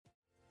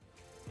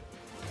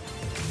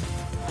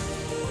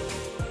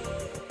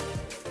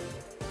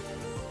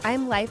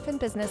I'm life and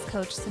business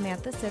coach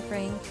Samantha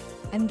Sifring,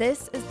 and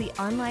this is the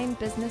Online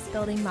Business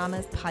Building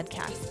Mamas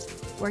podcast,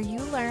 where you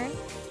learn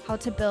how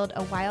to build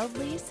a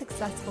wildly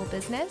successful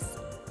business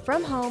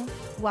from home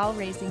while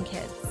raising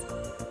kids.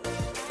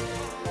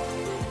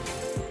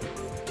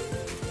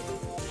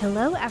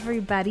 Hello,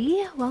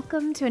 everybody.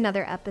 Welcome to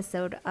another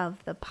episode of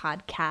the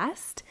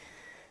podcast.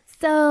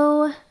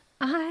 So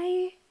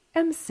I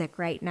am sick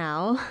right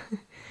now.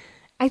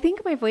 I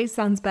think my voice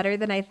sounds better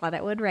than I thought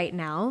it would right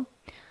now,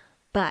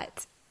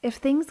 but if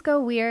things go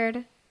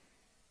weird,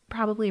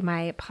 probably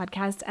my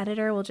podcast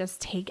editor will just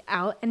take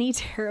out any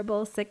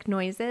terrible sick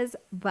noises,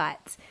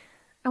 but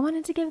I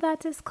wanted to give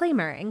that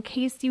disclaimer in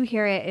case you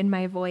hear it in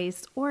my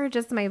voice or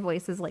just my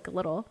voice is like a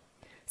little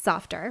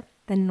softer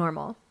than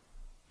normal.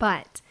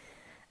 But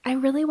I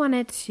really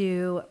wanted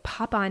to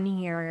pop on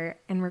here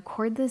and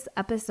record this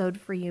episode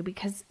for you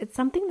because it's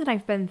something that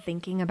I've been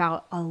thinking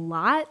about a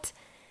lot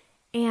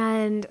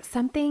and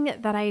something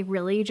that I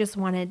really just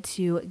wanted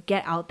to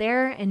get out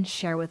there and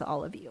share with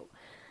all of you.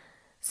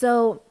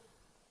 So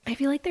I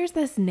feel like there's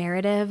this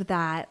narrative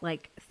that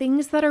like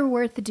things that are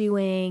worth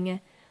doing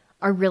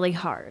are really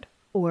hard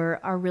or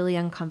are really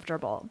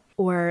uncomfortable,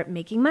 or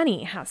making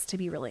money has to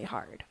be really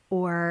hard,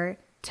 or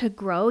to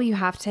grow you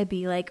have to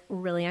be like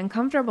really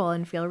uncomfortable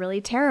and feel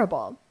really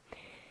terrible.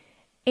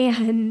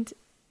 And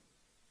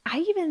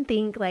I even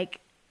think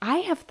like I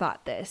have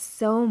thought this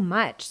so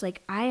much.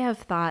 Like I have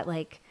thought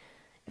like,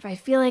 if I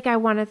feel like I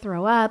want to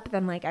throw up,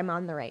 then like I'm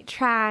on the right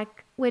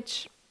track,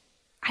 which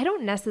I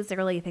don't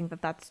necessarily think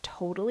that that's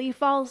totally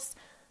false,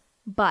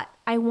 but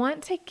I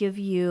want to give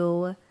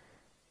you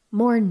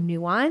more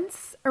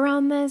nuance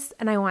around this,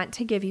 and I want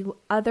to give you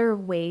other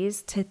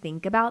ways to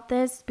think about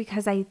this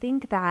because I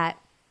think that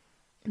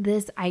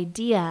this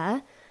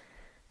idea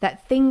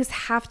that things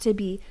have to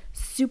be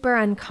super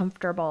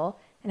uncomfortable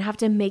and have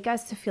to make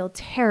us feel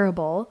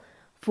terrible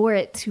for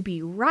it to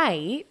be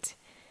right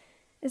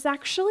is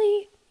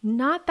actually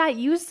not that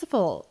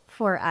useful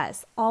for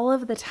us all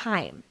of the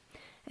time.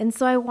 And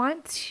so I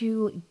want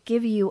to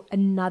give you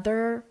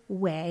another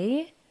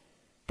way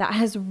that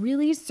has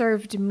really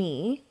served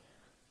me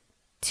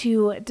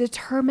to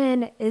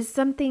determine, is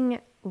something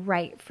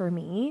right for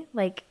me?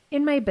 Like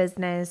in my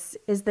business,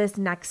 is this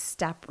next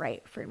step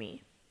right for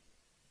me?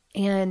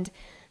 And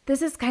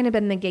this has kind of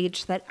been the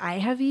gauge that I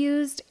have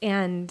used,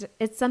 and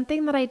it's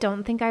something that I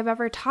don't think I've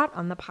ever taught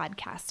on the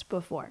podcast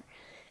before.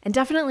 And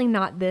definitely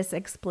not this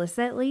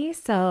explicitly,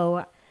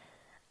 so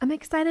I'm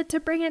excited to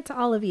bring it to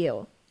all of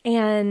you.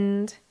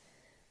 And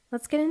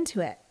let's get into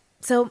it.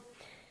 So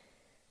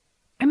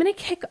I'm going to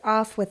kick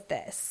off with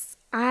this.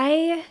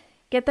 I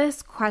get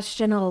this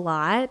question a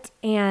lot,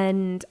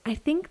 and I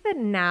think that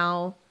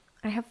now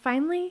I have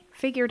finally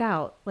figured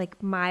out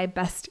like my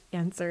best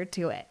answer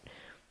to it.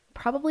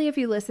 Probably if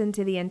you listen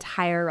to the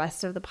entire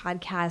rest of the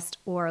podcast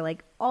or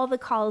like all the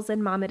calls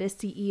in Mama to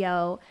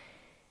CEO,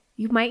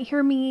 you might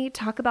hear me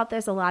talk about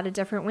this a lot of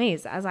different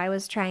ways as I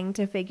was trying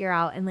to figure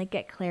out and like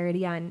get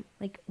clarity on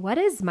like, what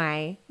is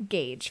my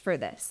gauge for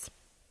this?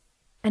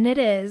 And it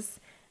is,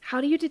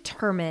 how do you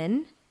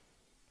determine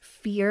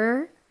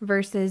fear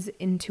versus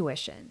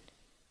intuition?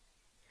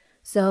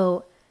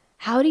 So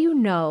how do you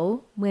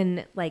know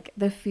when like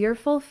the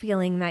fearful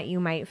feeling that you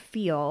might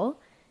feel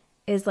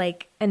is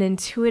like an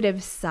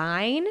intuitive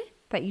sign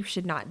that you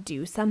should not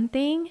do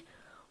something,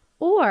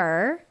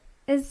 or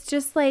is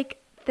just like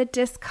the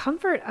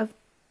discomfort of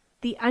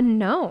the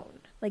unknown,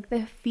 like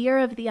the fear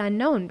of the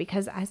unknown,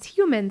 because as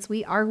humans,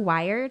 we are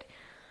wired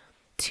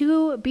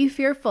to be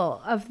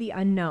fearful of the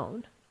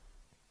unknown.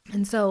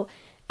 And so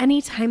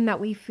anytime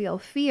that we feel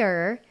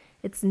fear,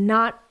 it's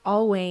not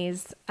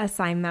always a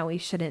sign that we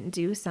shouldn't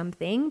do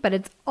something, but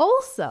it's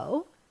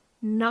also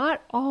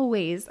not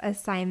always a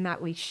sign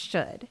that we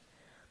should.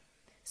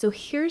 So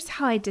here's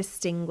how I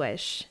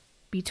distinguish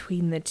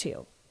between the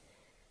two.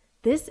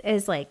 This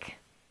is like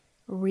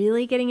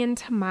really getting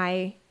into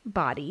my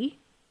body,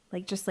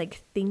 like just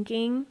like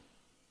thinking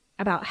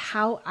about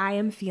how I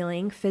am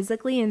feeling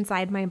physically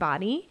inside my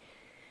body,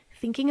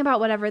 thinking about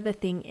whatever the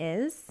thing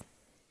is,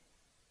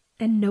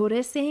 and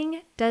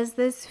noticing, does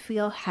this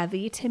feel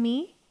heavy to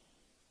me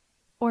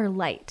or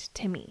light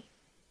to me?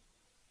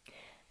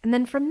 And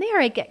then from there,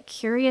 I get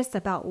curious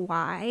about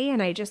why,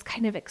 and I just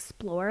kind of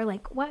explore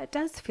like what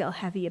does feel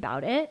heavy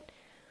about it.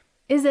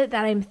 Is it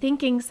that I'm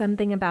thinking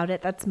something about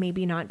it that's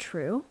maybe not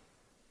true?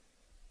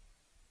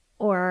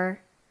 Or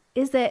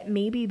is it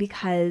maybe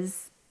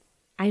because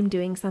I'm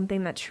doing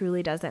something that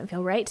truly doesn't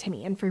feel right to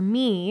me? And for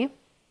me,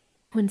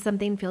 when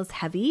something feels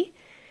heavy,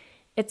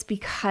 it's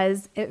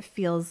because it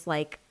feels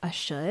like a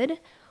should.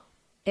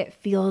 It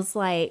feels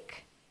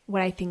like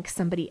what I think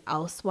somebody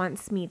else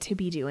wants me to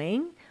be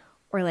doing,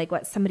 or like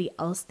what somebody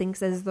else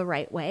thinks is the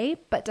right way,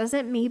 but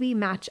doesn't maybe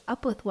match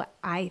up with what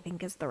I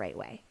think is the right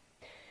way.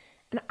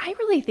 And I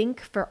really think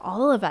for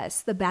all of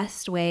us, the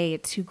best way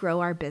to grow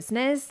our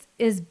business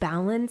is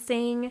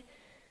balancing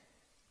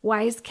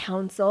wise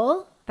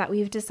counsel that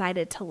we've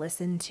decided to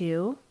listen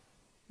to,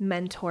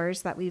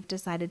 mentors that we've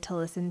decided to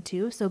listen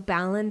to. So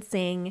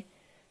balancing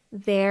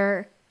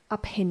their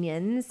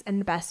opinions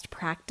and best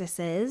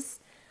practices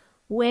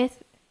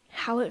with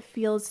how it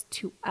feels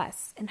to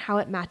us and how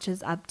it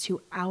matches up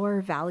to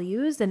our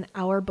values and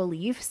our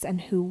beliefs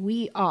and who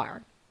we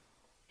are.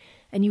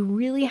 And you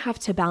really have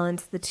to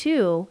balance the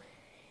two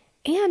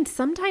and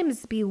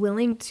sometimes be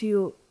willing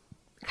to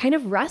kind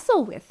of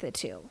wrestle with the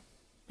two.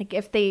 Like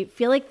if they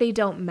feel like they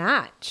don't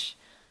match,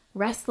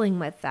 wrestling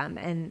with them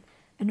and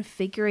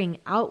figuring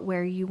out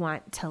where you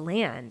want to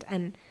land.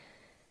 And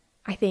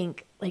I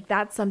think like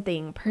that's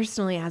something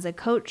personally as a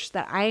coach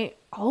that I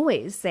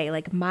always say,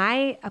 like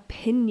my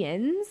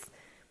opinions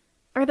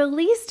are the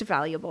least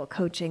valuable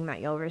coaching that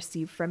you'll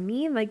receive from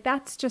me. Like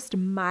that's just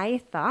my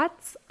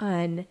thoughts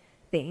on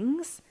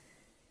things.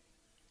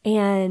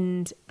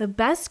 And the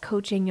best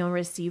coaching you'll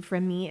receive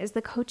from me is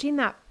the coaching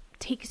that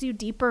takes you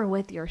deeper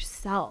with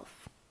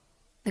yourself.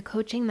 The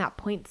coaching that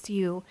points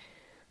you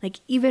like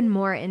even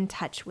more in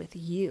touch with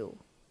you.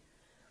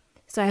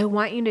 So I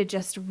want you to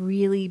just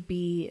really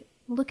be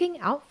looking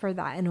out for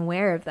that and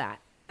aware of that.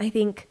 I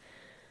think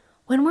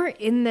when we're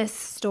in this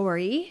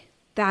story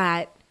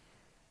that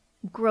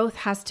growth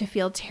has to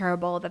feel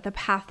terrible, that the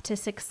path to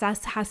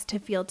success has to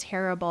feel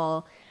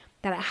terrible,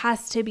 that it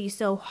has to be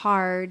so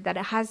hard, that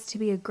it has to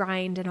be a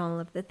grind and all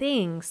of the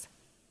things,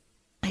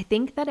 I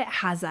think that it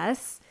has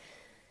us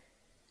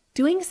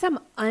doing some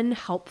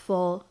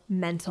unhelpful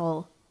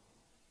mental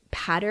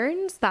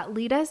patterns that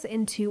lead us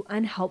into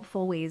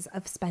unhelpful ways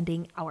of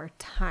spending our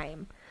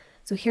time.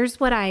 So here's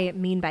what I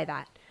mean by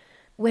that.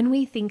 When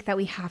we think that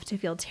we have to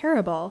feel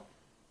terrible,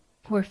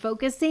 we're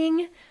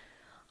focusing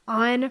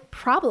on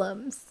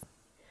problems.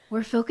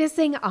 We're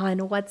focusing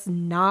on what's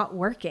not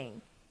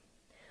working.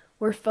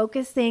 We're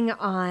focusing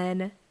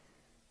on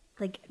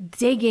like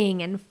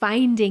digging and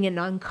finding and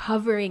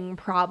uncovering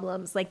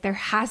problems. Like there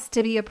has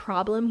to be a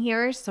problem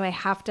here, so I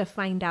have to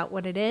find out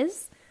what it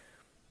is.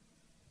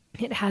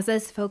 It has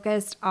us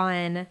focused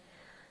on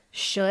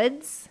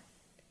shoulds.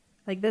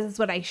 Like this is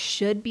what I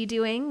should be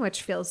doing,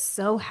 which feels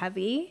so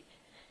heavy.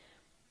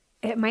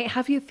 It might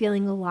have you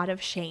feeling a lot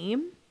of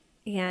shame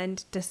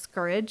and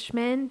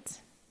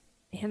discouragement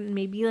and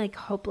maybe like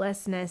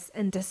hopelessness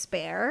and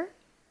despair.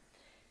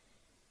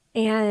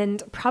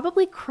 And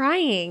probably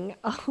crying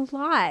a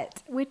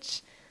lot,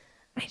 which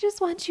I just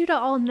want you to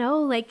all know,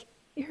 like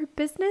your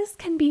business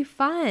can be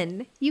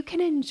fun. You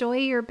can enjoy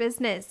your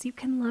business. You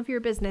can love your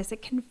business.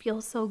 It can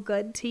feel so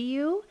good to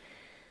you.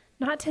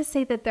 Not to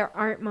say that there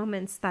aren't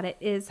moments that it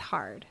is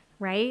hard,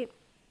 right?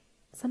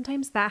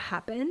 Sometimes that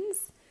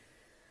happens.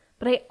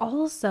 But I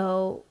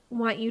also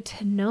want you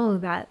to know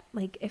that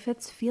like if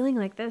it's feeling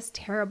like this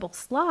terrible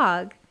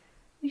slog,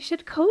 we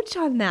should coach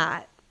on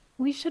that.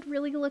 We should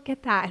really look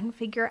at that and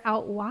figure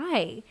out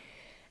why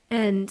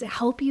and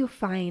help you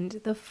find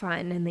the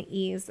fun and the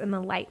ease and the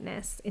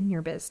lightness in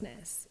your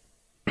business.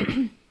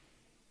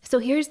 So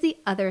here's the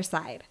other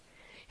side.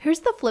 Here's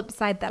the flip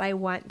side that I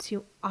want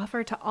to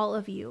offer to all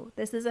of you.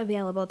 This is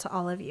available to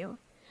all of you.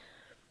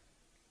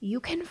 You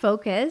can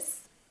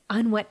focus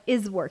on what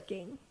is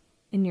working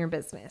in your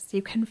business.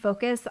 You can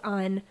focus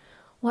on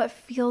what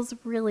feels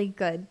really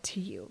good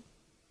to you.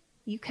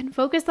 You can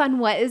focus on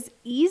what is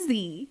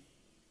easy.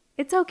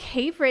 It's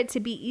okay for it to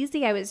be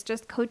easy. I was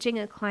just coaching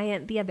a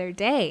client the other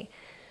day.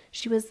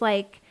 She was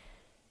like,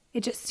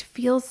 it just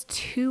feels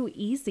too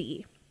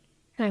easy.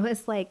 And I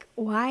was like,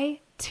 why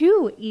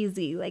too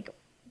easy? Like,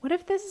 what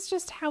if this is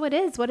just how it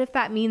is? What if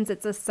that means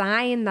it's a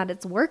sign that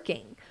it's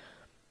working?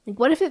 Like,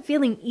 what if it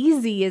feeling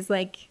easy is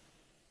like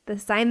the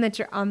sign that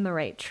you're on the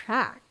right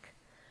track?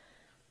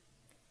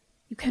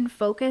 You can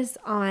focus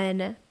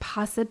on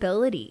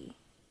possibility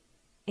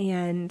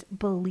and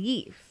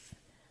belief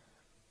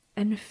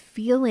and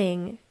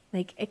feeling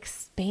like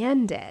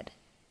expanded.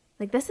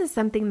 Like this is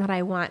something that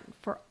I want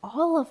for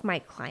all of my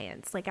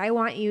clients. Like I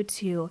want you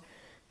to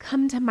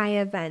come to my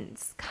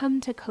events,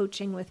 come to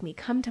coaching with me,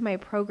 come to my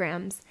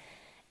programs,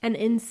 and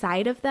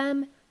inside of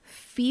them,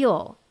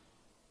 feel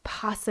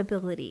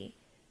possibility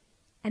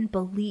and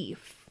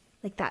belief,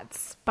 like that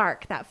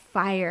spark, that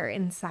fire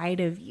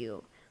inside of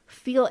you.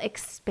 Feel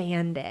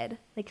expanded,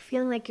 like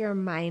feeling like your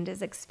mind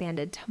is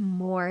expanded to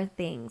more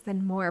things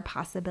and more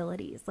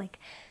possibilities. Like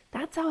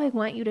that's how I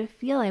want you to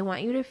feel. I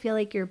want you to feel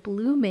like you're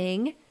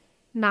blooming,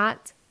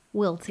 not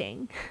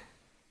wilting.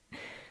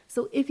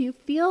 So if you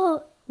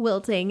feel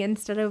wilting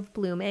instead of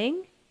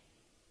blooming,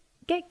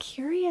 get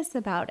curious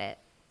about it.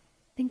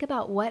 Think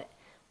about what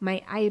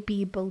might I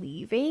be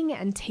believing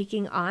and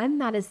taking on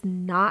that is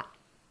not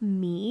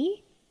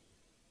me,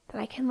 that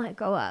I can let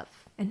go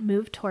of and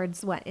move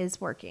towards what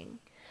is working.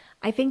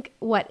 I think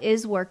what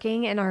is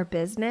working in our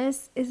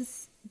business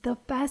is the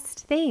best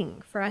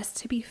thing for us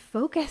to be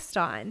focused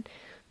on,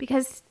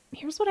 because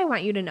here's what I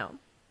want you to know.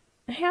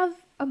 I have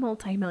a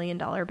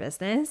multi-million-dollar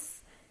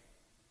business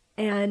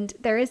and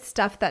there is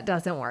stuff that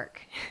doesn't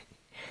work.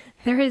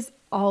 There is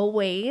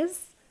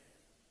always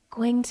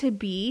going to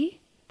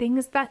be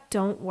things that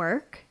don't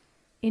work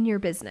in your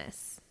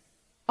business.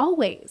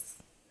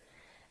 Always.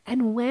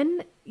 And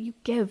when you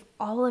give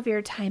all of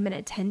your time and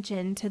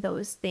attention to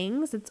those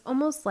things, it's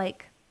almost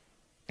like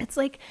It's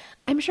like,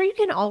 I'm sure you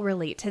can all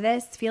relate to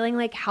this, feeling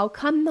like, how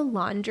come the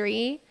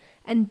laundry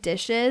and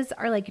dishes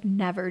are like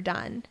never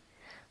done?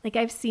 Like,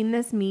 I've seen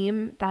this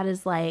meme that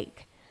is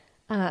like,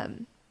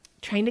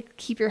 trying to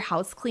keep your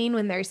house clean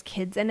when there's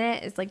kids in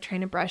it is like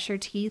trying to brush your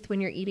teeth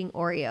when you're eating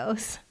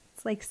Oreos.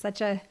 It's like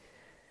such a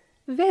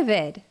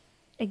vivid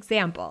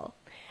example.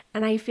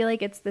 And I feel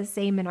like it's the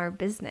same in our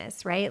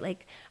business, right?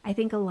 Like, I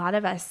think a lot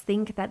of us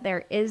think that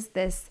there is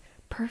this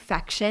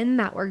perfection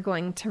that we're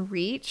going to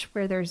reach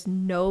where there's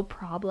no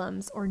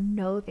problems or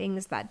no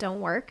things that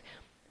don't work.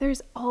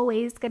 There's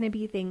always going to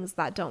be things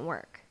that don't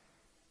work.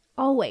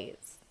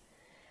 Always.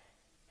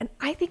 And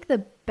I think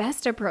the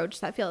best approach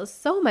that feels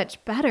so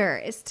much better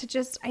is to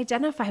just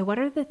identify what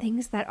are the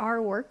things that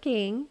are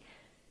working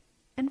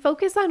and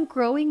focus on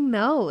growing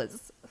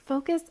those.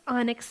 Focus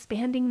on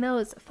expanding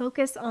those.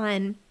 Focus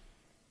on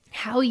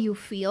how you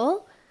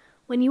feel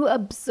when you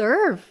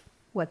observe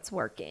what's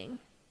working.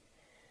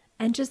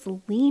 And just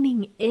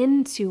leaning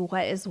into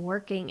what is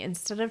working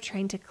instead of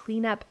trying to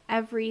clean up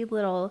every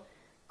little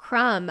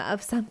crumb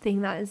of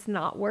something that is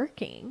not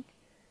working.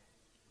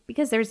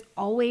 Because there's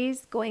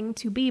always going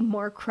to be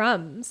more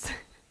crumbs.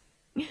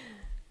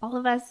 All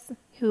of us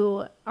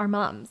who are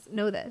moms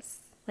know this.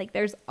 Like,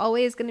 there's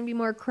always going to be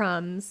more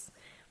crumbs,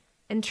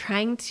 and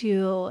trying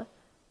to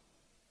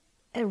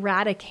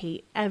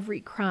eradicate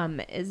every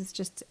crumb is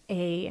just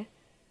a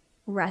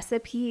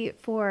recipe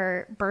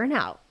for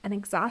burnout and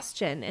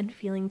exhaustion and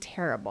feeling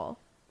terrible,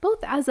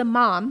 both as a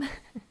mom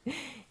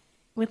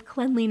with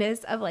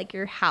cleanliness of like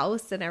your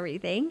house and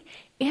everything,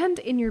 and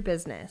in your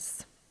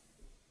business.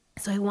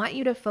 So I want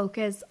you to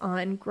focus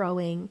on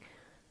growing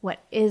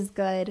what is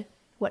good,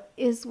 what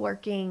is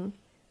working,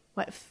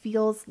 what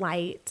feels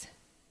light.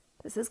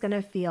 This is going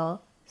to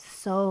feel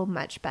so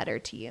much better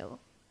to you.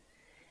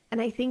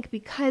 And I think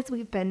because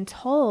we've been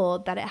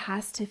told that it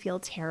has to feel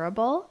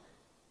terrible,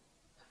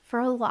 for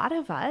a lot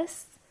of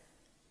us,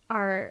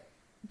 our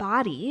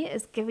body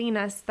is giving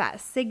us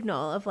that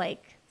signal of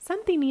like,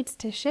 something needs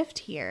to shift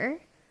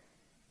here.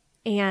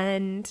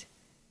 And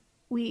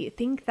we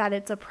think that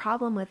it's a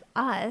problem with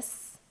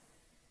us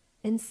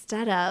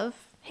instead of,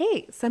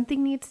 hey,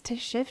 something needs to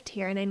shift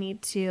here and I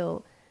need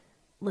to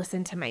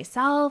listen to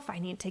myself. I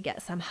need to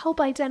get some help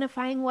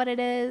identifying what it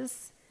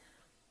is.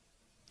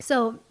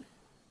 So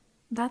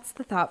that's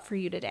the thought for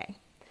you today.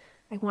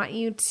 I want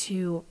you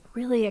to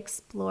really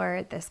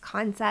explore this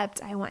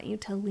concept. I want you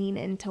to lean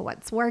into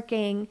what's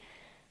working.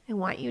 I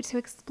want you to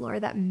explore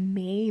that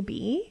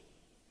maybe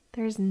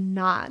there's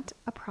not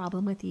a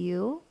problem with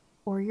you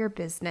or your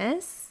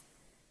business.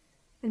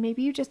 And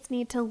maybe you just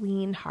need to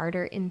lean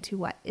harder into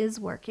what is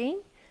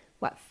working,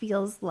 what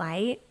feels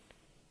light,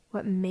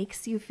 what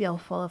makes you feel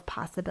full of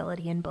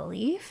possibility and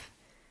belief,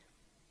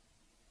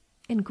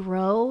 and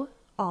grow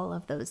all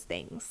of those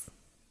things.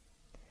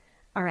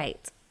 All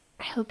right.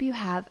 I hope you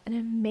have an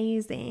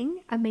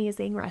amazing,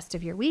 amazing rest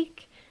of your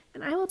week.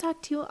 And I will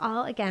talk to you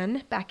all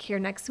again back here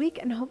next week,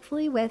 and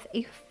hopefully with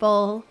a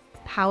full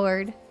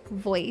powered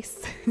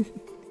voice.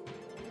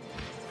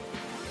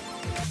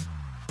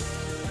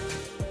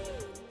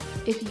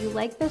 If you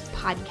like this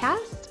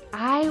podcast,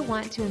 I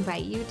want to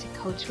invite you to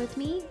coach with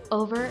me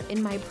over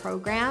in my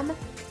program,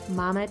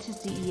 Mama to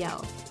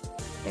CEO.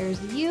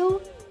 There's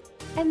you,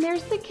 and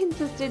there's the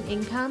consistent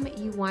income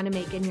you want to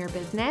make in your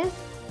business.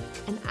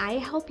 And I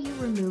help you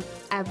remove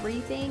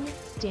everything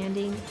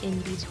standing in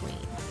between.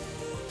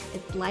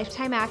 It's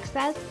lifetime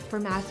access for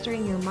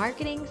mastering your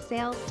marketing,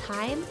 sales,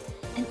 time,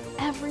 and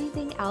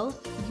everything else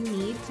you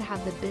need to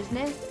have the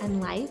business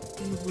and life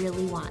you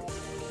really want.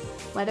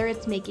 Whether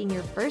it's making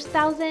your first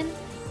 1,000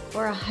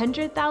 or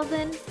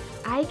 100,000,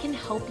 I can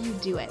help you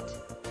do it.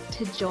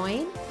 To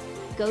join,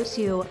 go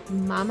to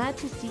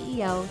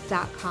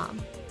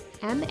mamatoceo.com,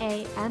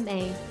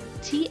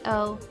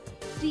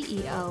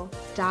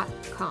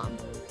 mamatoceo.com.